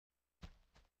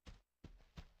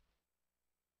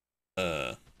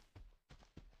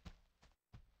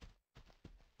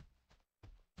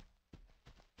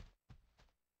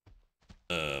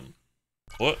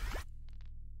What?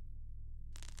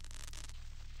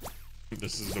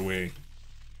 This is the way.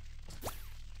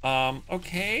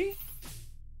 Okay.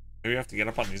 Do we have to get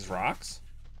up on these rocks?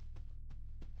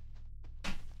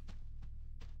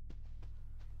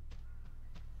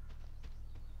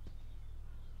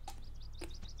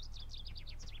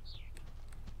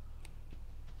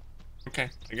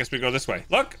 Okay, I guess we go this way.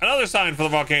 Look, another sign for the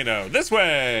volcano. This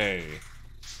way.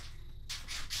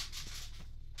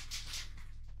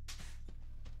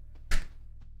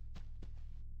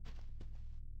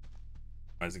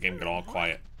 Why does the game get all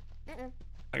quiet?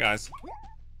 Hi, guys.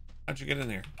 How'd you get in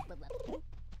here?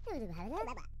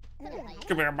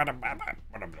 Come here.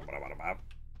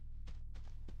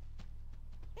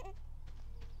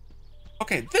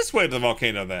 Okay, this way to the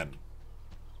volcano then.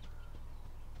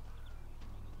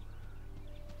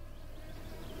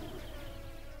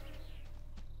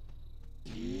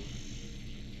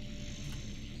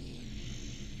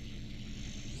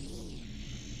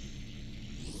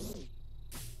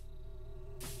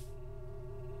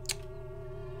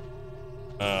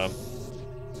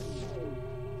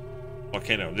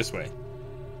 Volcano, this way.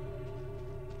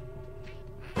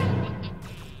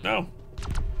 No.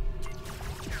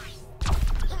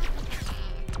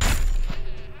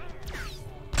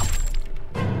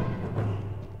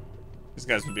 These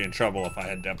guys would be in trouble if I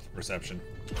had depth perception.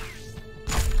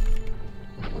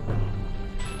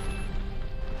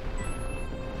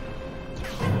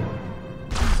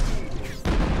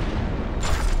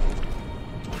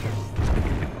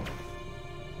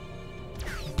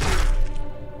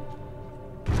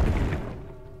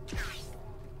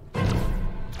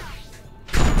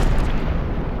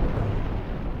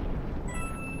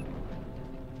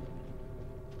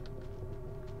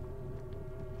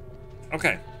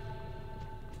 Okay.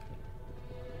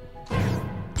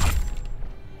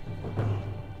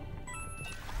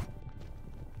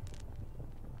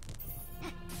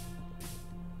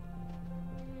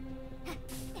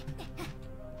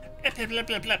 Blip, blip,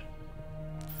 blip, blip.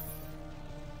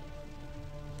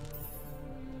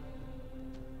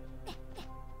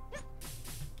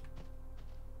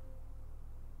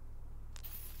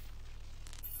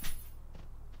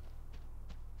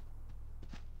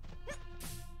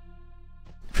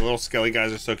 The little skelly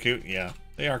guys are so cute. Yeah,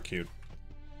 they are cute.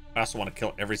 I also want to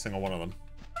kill every single one of them.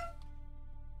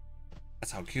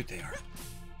 That's how cute they are.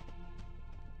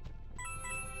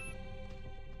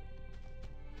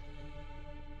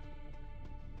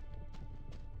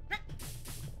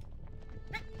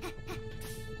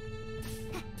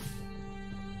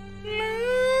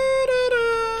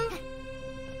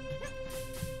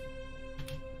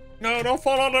 No, don't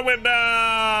fall on the window!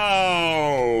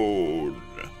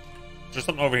 Is there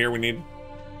something over here we need?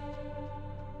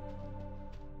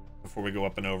 Before we go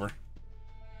up and over.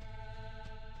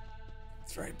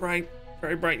 It's very bright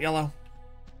yellow.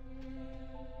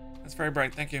 That's very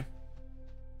bright, thank you.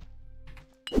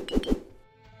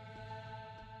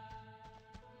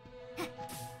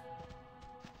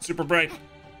 Super bright.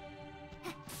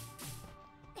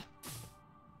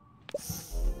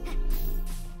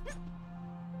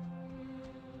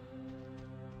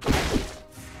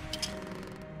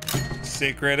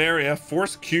 Sacred area.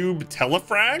 Force cube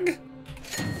telefrag?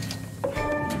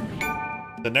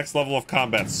 The next level of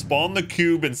combat. Spawn the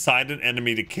cube inside an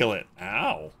enemy to kill it.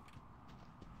 Ow.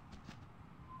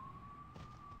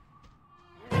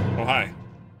 Oh, hi.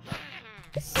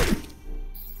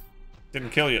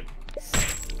 Didn't kill you.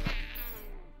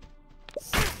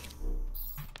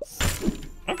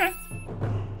 Okay.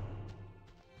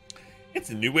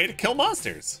 It's a new way to kill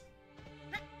monsters.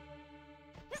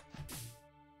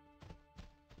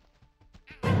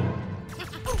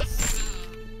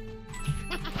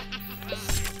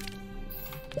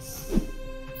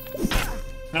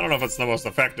 I don't know if it's the most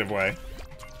effective way.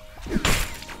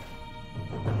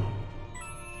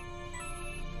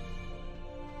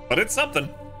 But it's something.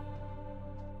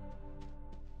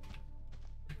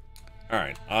 All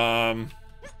right.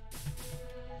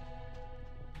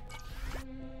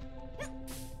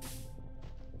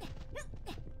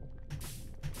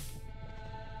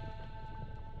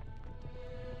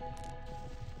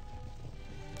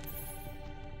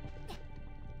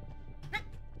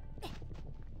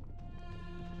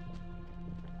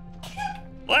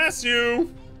 Bless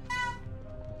you.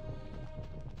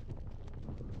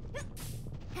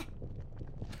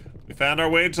 We found our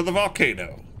way to the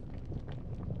volcano.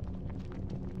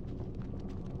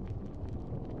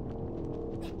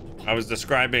 I was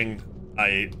describing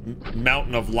a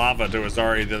mountain of lava to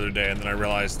Azari the other day, and then I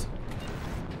realized,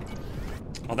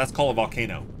 oh, that's called a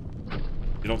volcano.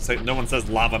 You don't say, no one says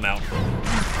lava mountain.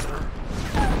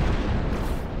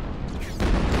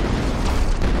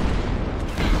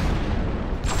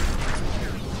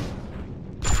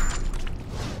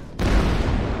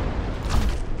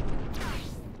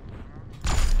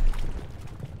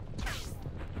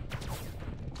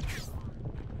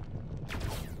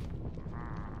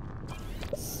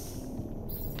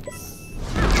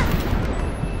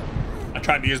 I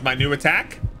tried to use my new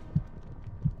attack.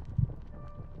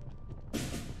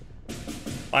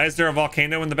 Why is there a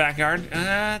volcano in the backyard?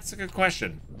 That's a good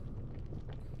question.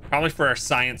 Probably for our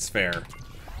science fair.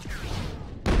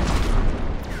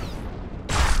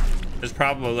 There's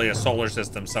probably a solar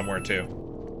system somewhere too.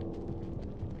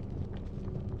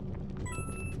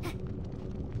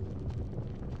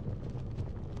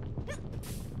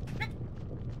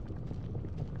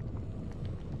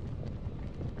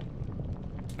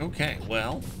 Okay,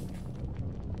 well.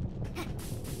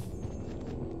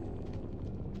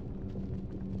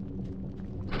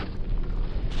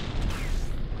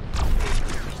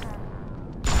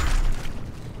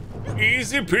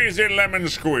 Easy peasy lemon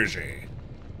squeezy.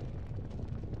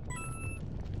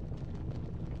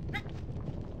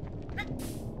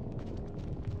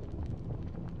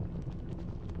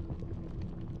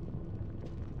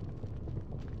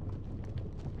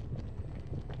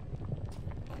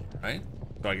 Right?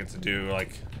 So I get to do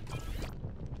like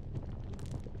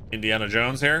Indiana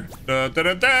Jones here. Da, da,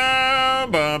 da, da,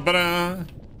 ba, ba, da.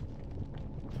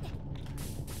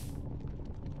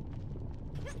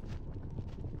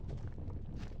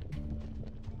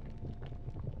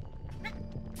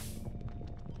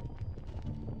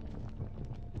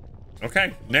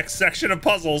 Okay, next section of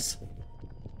puzzles.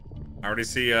 I already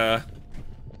see a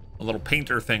little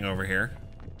painter thing over here.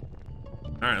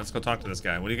 All right, let's go talk to this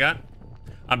guy. What do you got?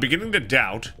 I'm beginning to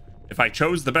doubt if I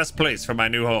chose the best place for my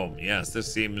new home. Yes,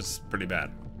 this seems pretty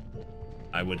bad.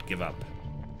 I would give up.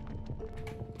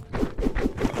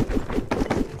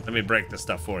 Let me break this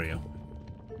stuff for you.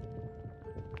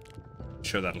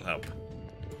 Sure, that'll help.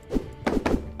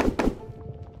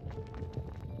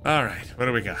 All right, what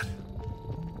do we got?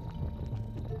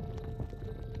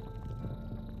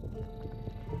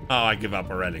 Oh, I give up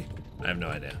already. I have no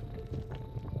idea.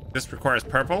 This requires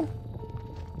purple.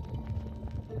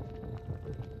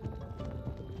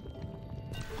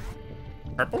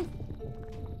 Purple?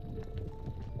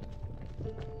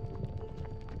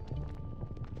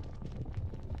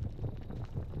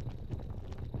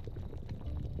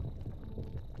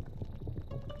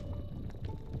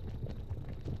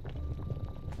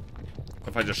 What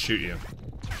if I just shoot you?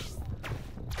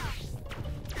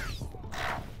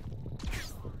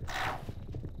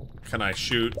 Can I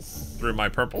shoot through my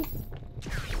purple?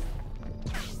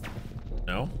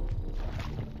 No.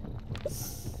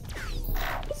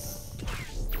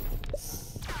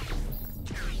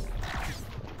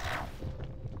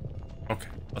 Okay,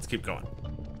 let's keep going.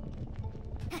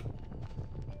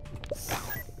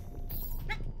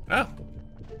 Oh.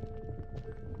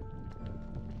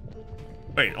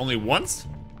 Wait, only once?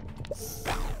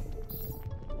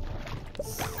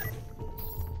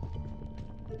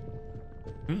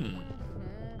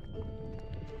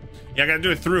 Yeah, I gotta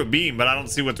do it through a beam, but I don't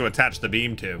see what to attach the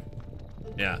beam to.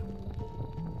 Yeah.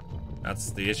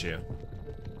 That's the issue.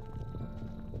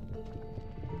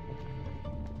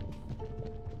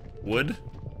 Wood?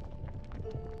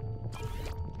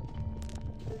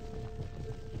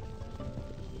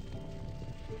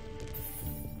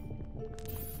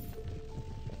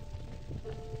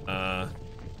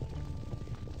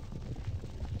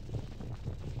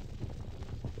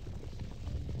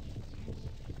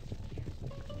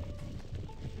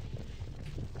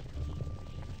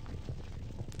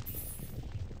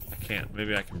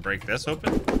 Maybe I can break this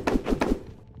open.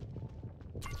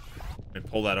 Let me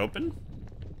pull that open.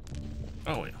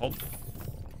 Oh, wait, hold.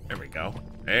 There we go.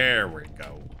 There we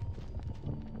go.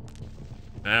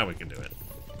 Now we can do it.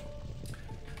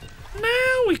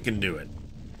 Now we can do it.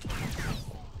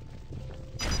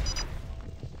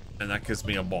 And that gives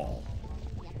me a ball.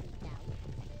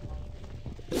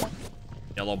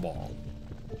 Yellow ball.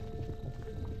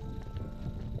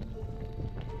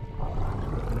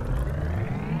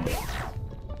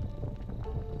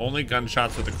 Only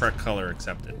gunshots with the correct color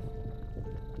accepted.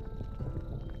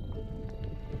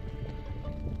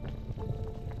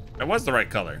 That was the right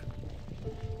color.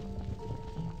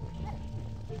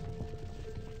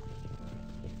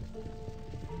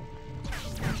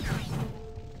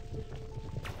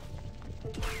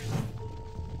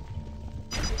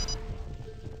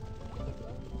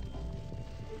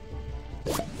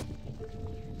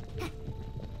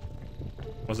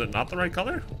 Was it not the right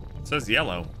color? It says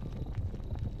yellow.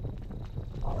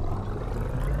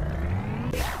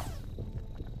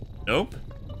 Nope.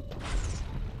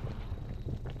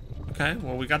 Okay,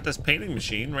 well, we got this painting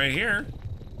machine right here.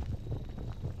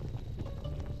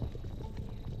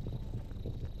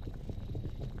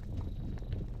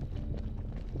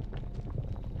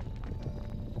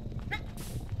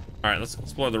 All right, let's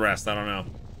explore the rest. I don't know.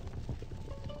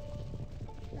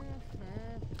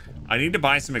 I need to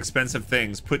buy some expensive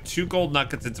things. Put 2 gold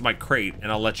nuggets into my crate, and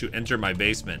I'll let you enter my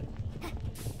basement.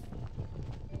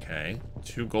 Okay,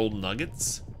 2 gold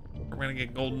nuggets? Where are we gonna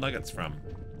get gold nuggets from?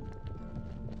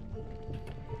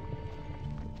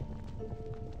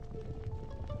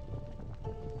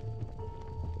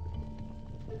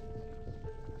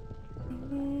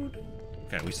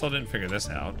 Okay, we still didn't figure this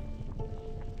out.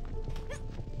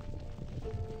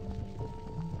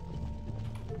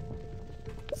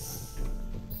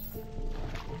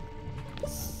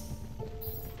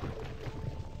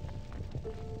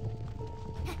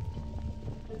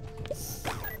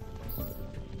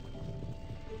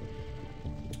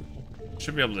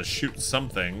 Should be able to shoot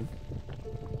something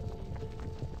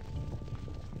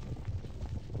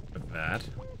with that.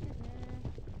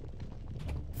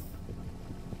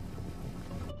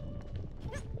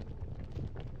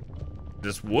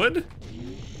 This wood?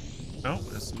 No,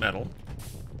 it's metal.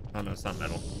 Oh no, it's not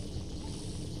metal.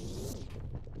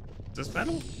 Is this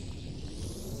metal?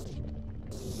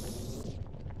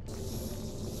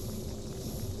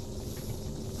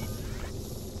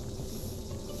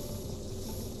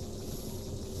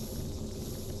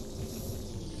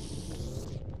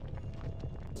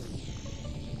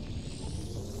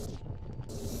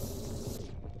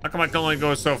 How come I can only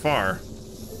go so far?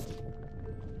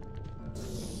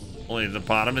 Only the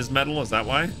bottom is metal, is that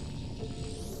why?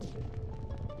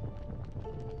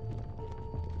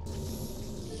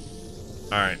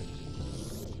 Alright.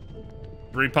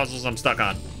 3 puzzles I'm stuck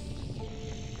on.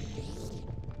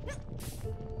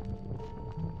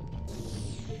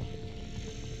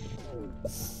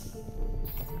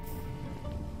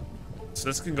 So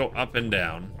this can go up and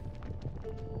down.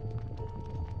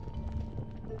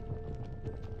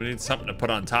 We need something to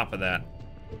put on top of that.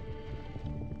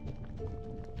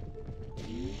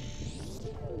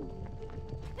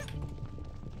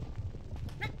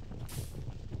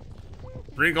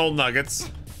 Three gold nuggets.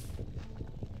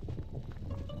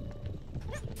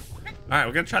 Alright,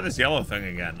 we're gonna try this yellow thing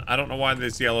again. I don't know why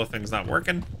this yellow thing's not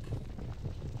working.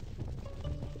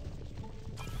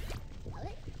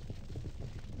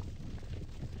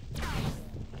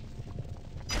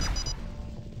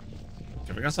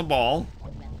 Giving us a ball.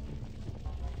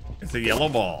 It's a yellow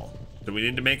ball. Do we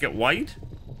need to make it white?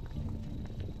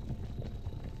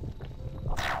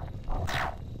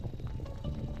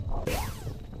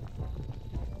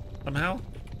 Somehow?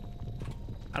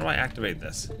 How do I activate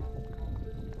this?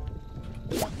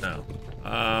 No.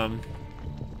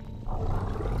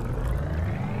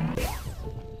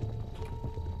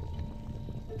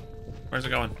 Where's it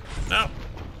going? No!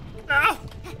 No!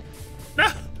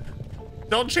 No!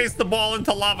 Don't chase the ball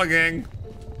into lava, gang.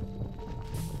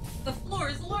 The floor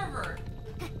is lava.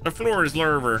 The floor is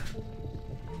lava.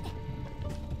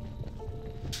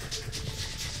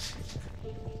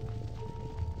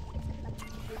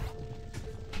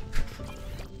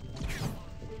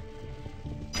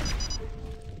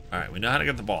 Alright, we know how to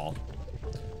get the ball.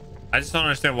 I just don't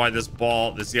understand why this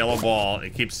ball, this yellow ball,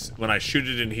 it keeps, when I shoot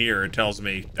it in here, it tells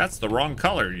me, that's the wrong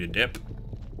color, you dip.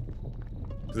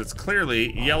 Because it's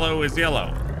clearly, yellow is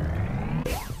yellow.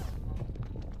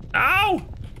 Ow!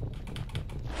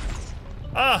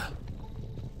 Ugh!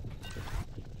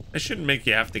 It shouldn't make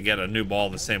you have to get a new ball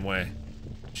the same way.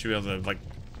 You should be able to, like...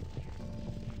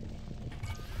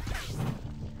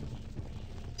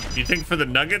 You think for the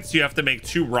nuggets, you have to make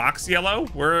 2 rocks yellow?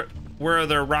 Where are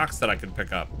there rocks that I can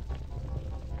pick up?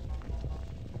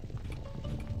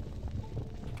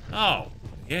 Oh,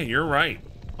 yeah, you're right.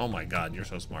 Oh my God, you're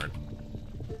so smart.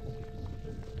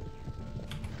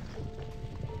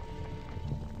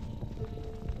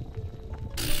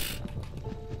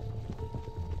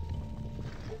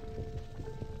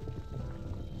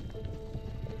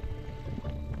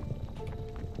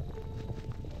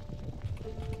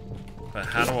 But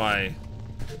how do I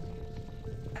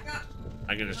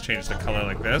can just change the color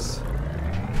like this.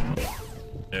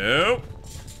 Nope.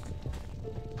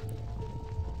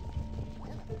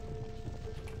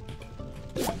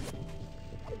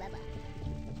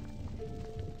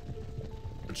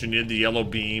 But you need the yellow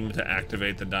beam to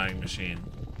activate the dyeing machine.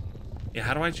 Yeah,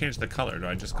 how do I change the color? Do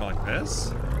I just go like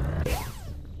this?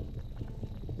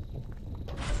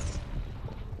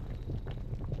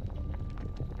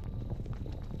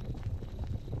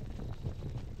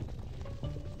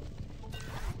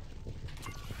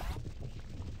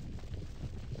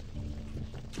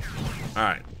 All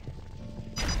right.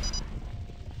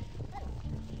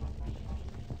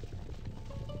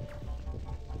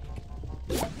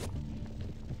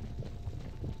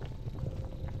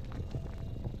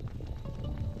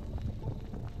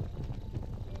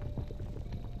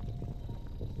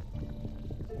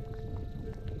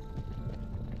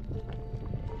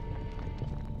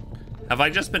 Have I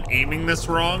just been aiming this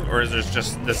wrong, or is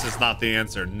this is not the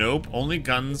answer? Nope, only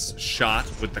guns shot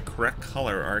with the correct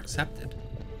color are accepted.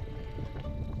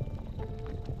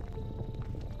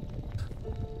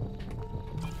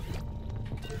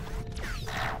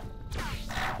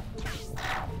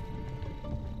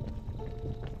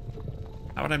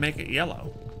 How would I make it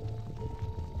yellow?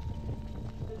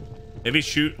 Maybe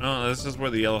shoot. Oh, this is where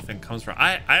the yellow thing comes from.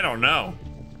 I don't know.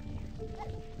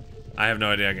 I have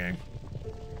no idea, gang.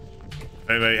 If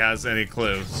anybody has any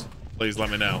clues, please let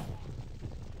me know.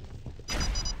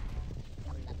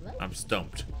 I'm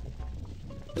stumped.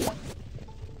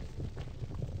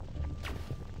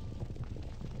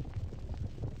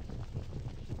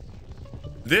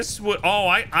 This would... Oh,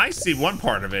 I see one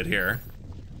part of it here.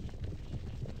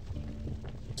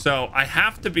 So I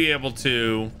have to be able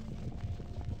to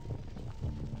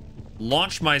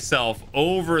launch myself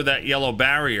over that yellow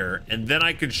barrier, and then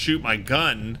I could shoot my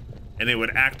gun and it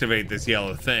would activate this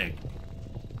yellow thing.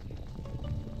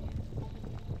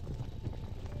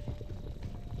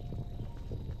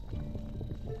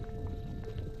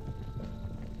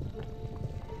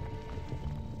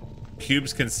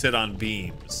 Cubes can sit on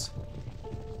beams.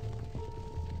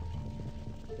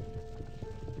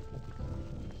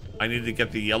 I need to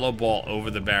get the yellow ball over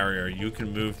the barrier. You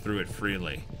can move through it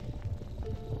freely.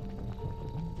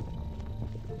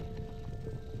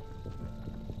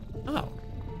 Oh.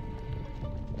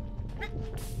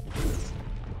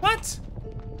 What?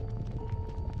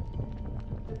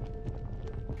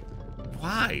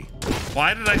 Why?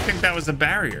 Why did I think that was a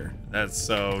barrier? That's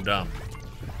so dumb.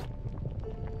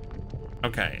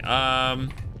 Okay,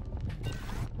 and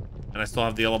I still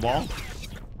have the yellow ball?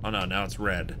 Oh no, now it's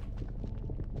red.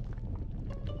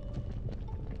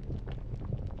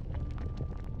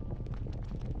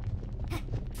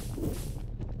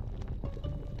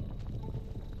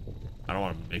 I don't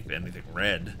want to make anything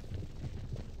red.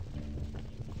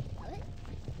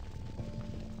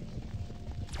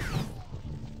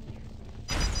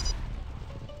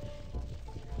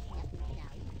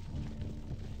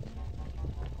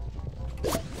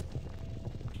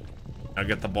 I'll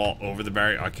get the ball over the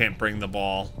barrier. I can't bring the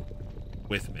ball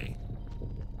with me.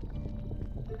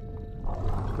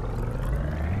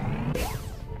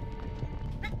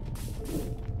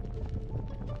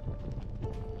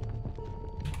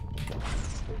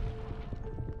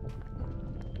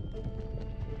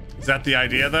 Is that the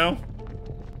idea, though?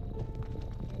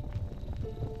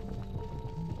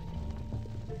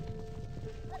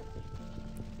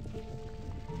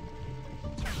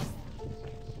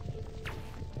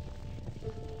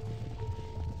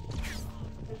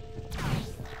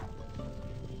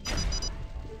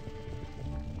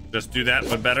 Just do that,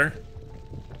 but better.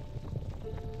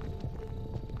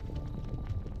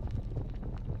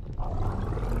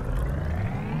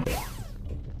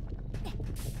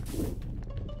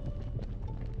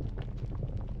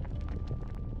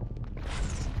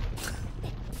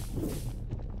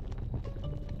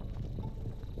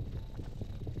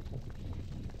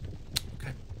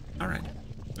 Okay. All right.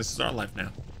 This is our life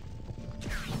now.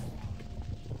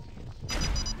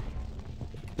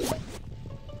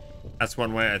 That's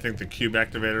one way I think the cube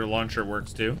activator launcher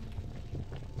works too.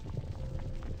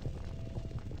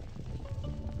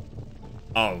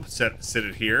 Oh, sit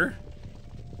it here.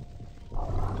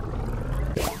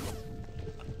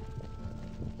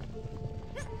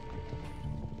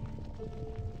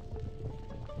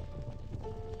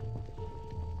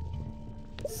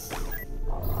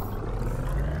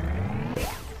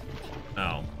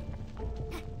 Oh.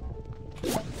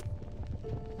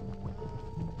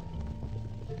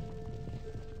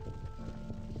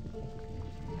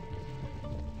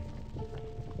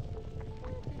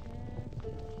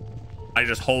 I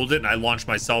just hold it and I launch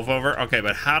myself over. Okay,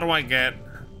 but how do I get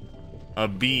a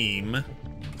beam?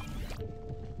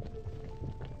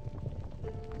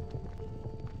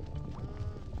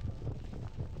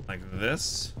 Like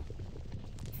this?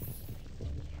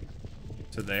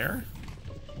 To there?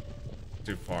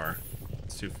 Too far.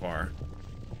 It's too far.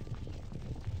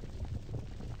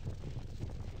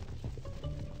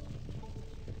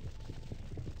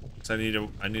 So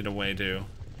I need a way to...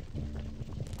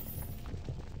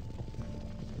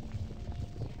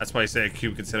 That's why I say a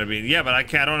cube can sit on a beam. Yeah, but I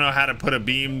don't know how to put a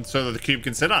beam so that the cube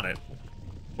can sit on it.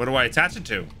 What do I attach it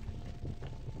to?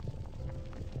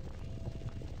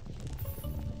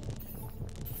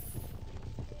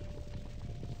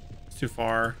 It's too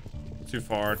far. It's too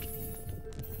far.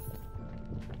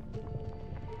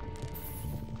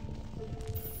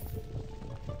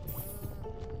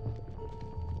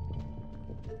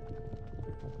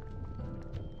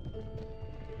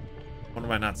 What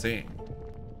am I not seeing?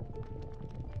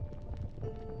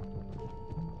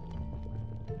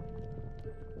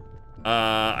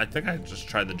 I think I just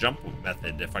tried the jump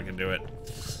method if I can do it.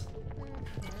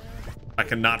 I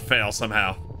cannot fail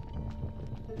somehow.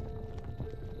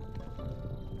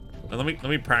 Now let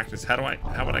me practice. How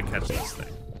would I catch this thing?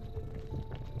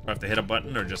 Do I have to hit a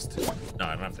button or just... No,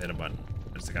 I don't have to hit a button.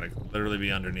 I just gotta literally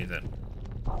be underneath it.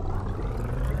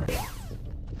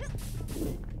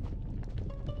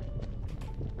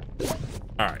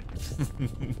 Alright.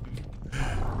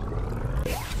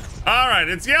 Alright,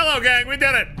 it's yellow, gang. We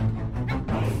did it.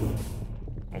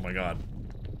 Oh my god.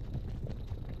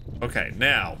 Okay,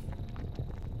 now.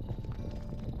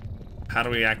 How do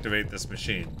we activate this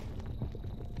machine?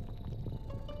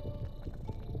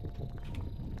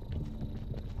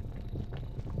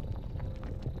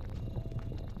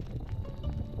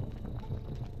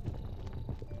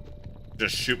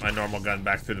 Just shoot my normal gun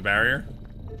back through the barrier.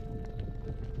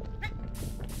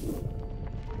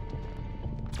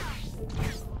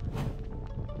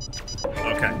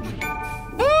 Okay.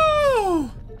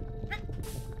 Woo!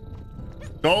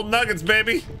 Gold nuggets,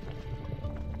 baby.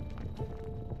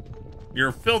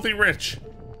 You're filthy rich.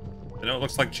 I know it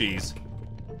looks like cheese.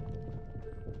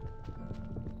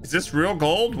 Is this real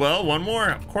gold? Well, one more.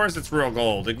 Of course it's real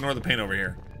gold. Ignore the paint over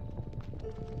here.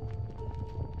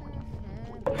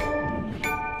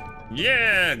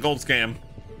 Yeah, gold scam.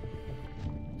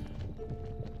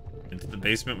 Into the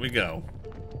basement we go.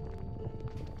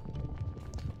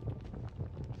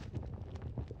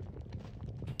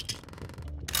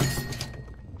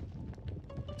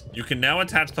 You can now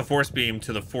attach the force beam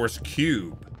to the force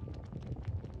cube.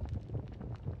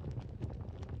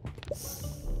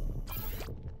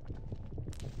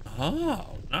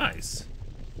 Oh, nice.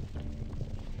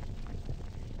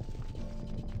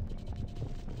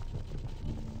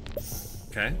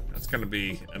 Okay, that's gonna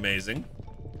be amazing.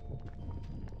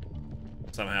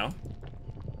 Somehow.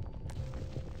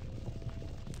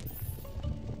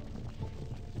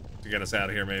 To get us out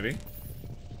of here, maybe.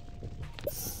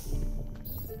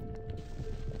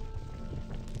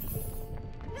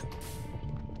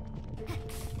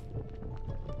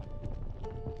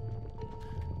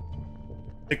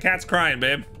 The cat's crying,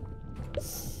 babe.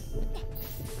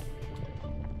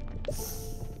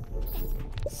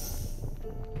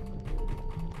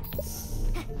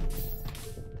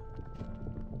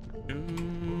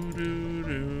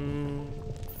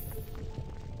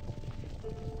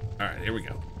 All right, here we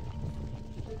go.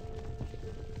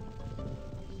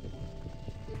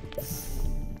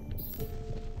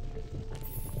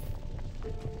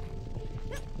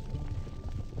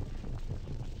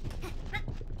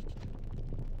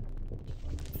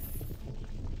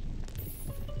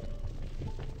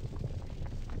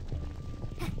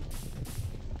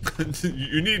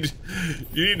 you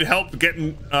need help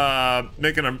getting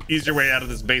making an easier way out of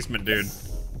this basement, dude.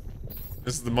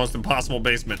 This is the most impossible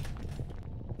basement.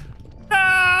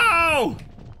 No!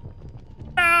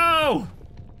 No!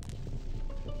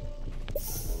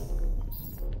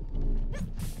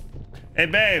 Hey,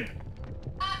 babe.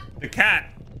 The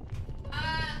cat.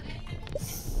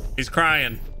 He's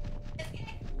crying.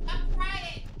 I'm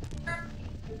crying.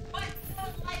 What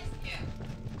still likes you?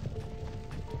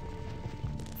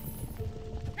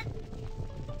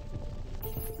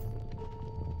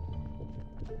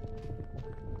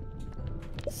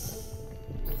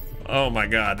 Oh my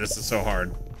god, this is so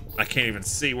hard. I can't even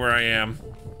see where I am.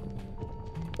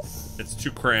 It's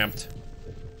too cramped.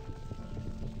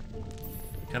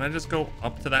 Can I just go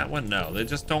up to that one? No, they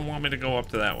just don't want me to go up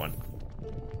to that one.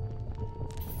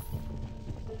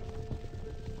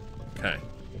 Okay.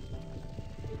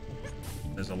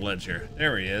 There's a ledge here.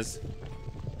 There he is.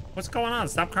 What's going on?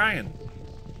 Stop crying.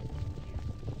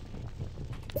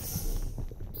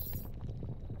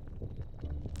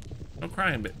 No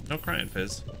crying, no crying,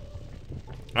 Fizz.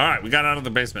 All right, we got out of the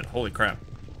basement. Holy crap.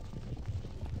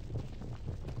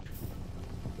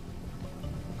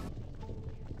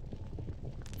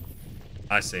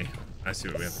 I see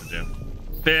what we have to do.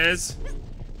 Fizz.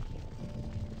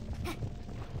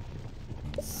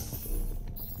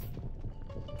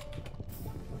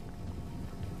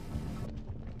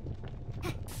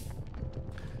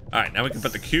 All right, now we can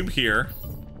put the cube here.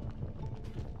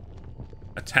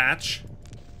 Attach.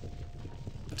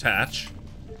 Attach.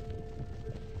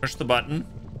 Push the button.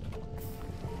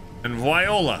 And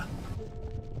voila.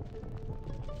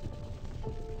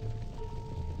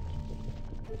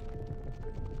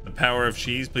 The power of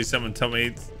cheese. Please someone tell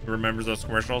me who remembers those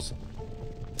commercials.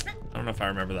 I don't know if I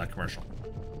remember that commercial.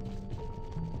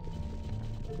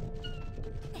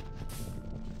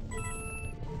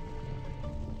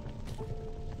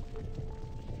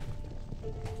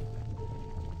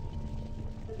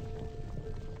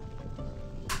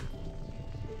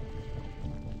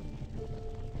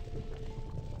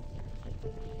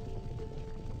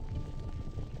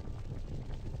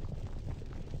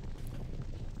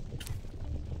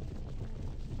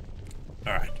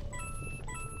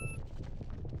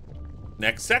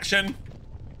 Next section.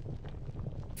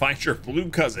 Find your blue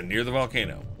cousin near the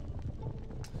volcano.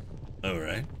 All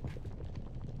right.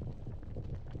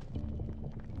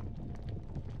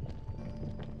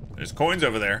 There's coins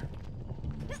over there.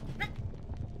 Am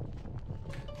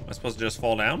I supposed to just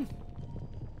fall down?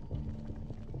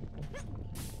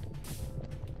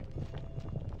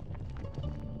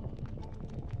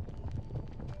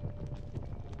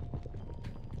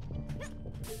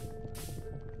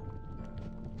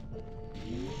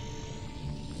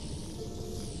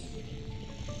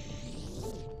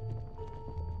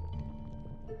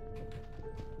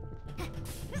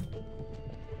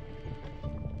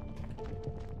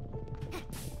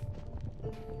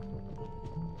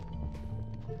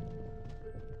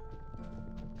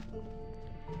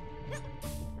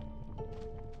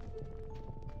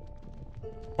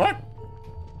 What?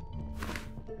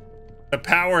 The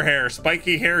power hair.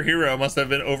 Spiky hair hero must have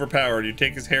been overpowered. You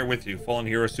take his hair with you. Fallen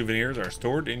hero souvenirs are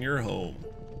stored in your home.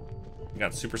 You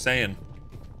got Super Saiyan.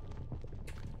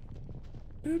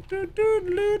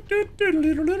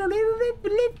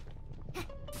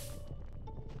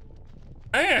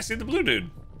 Hey, I see the blue dude.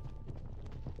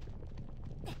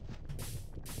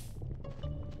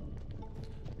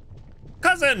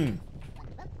 Cousin!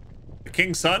 The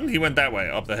king's son? He went that way,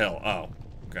 up the hill. Oh,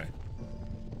 okay.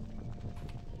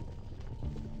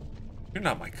 You're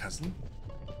not my cousin.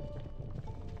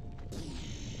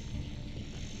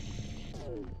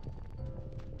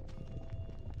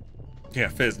 Yeah,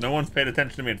 Fizz, no one's paid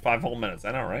attention to me in 5 whole minutes.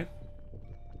 I know, right?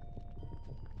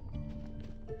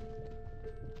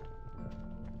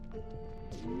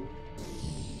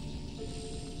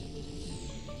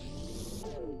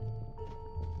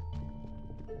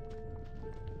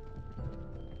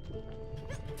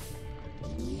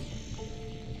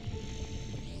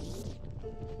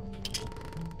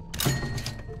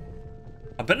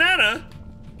 A banana?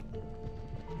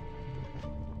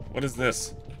 What is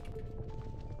this?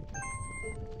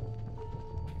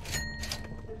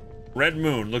 Red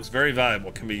moon looks very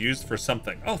valuable. Can be used for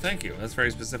something. Oh, thank you. That's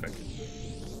very specific.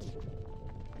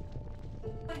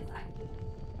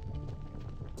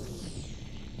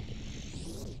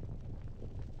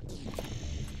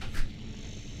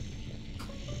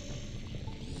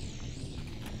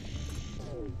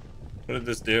 What did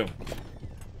this do?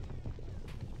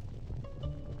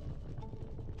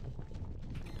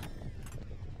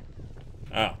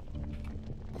 Oh.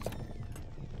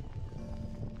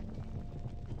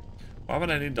 Why would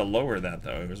I need to lower that,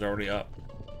 though? It was already up.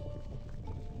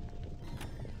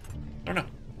 Oh, no.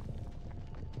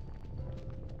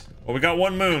 Well, we got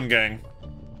one moon, gang.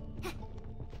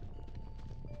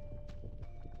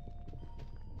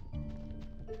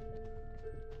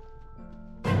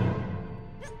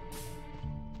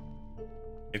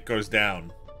 It goes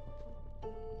down.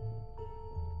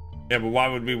 Yeah, but why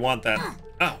would we want that?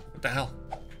 Oh, what the hell?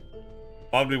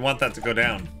 Why would we want that to go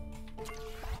down?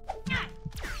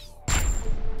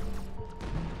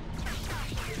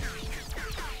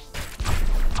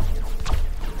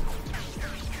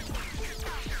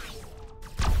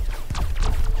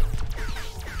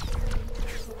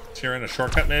 Here in a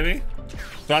shortcut, maybe?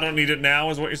 So I don't need it now,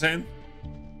 is what you're saying?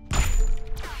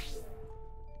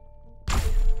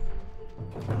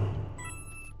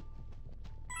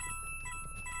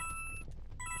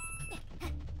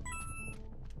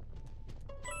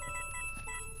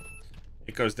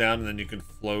 It goes down and then you can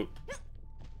float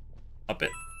up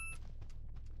it.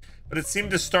 But it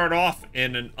seemed to start off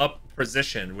in an up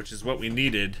position, which is what we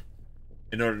needed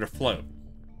in order to float.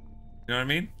 You know what I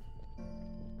mean?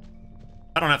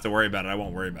 I don't have to worry about it. I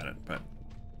won't worry about it, but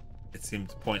it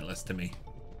seemed pointless to me.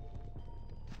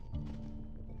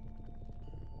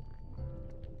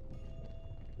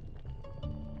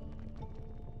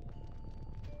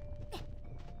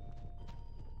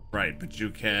 Right, but you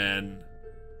can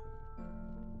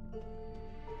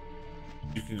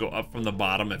go up from the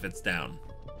bottom if it's down.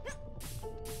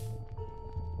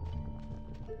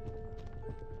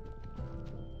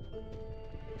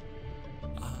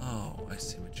 Oh, I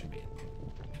see what you mean.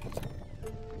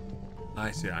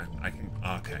 I see. I can.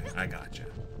 Okay, I gotcha.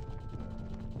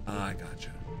 I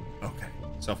gotcha. Okay.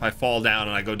 So if I fall down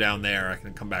and I go down there, I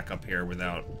can come back up here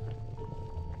without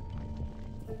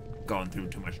going through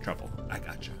too much trouble. I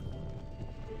gotcha.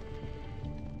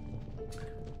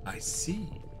 I see.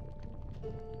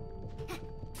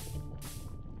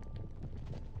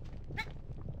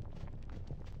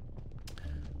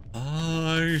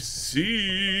 I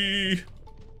see.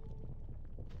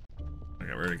 Okay,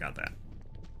 we already got that.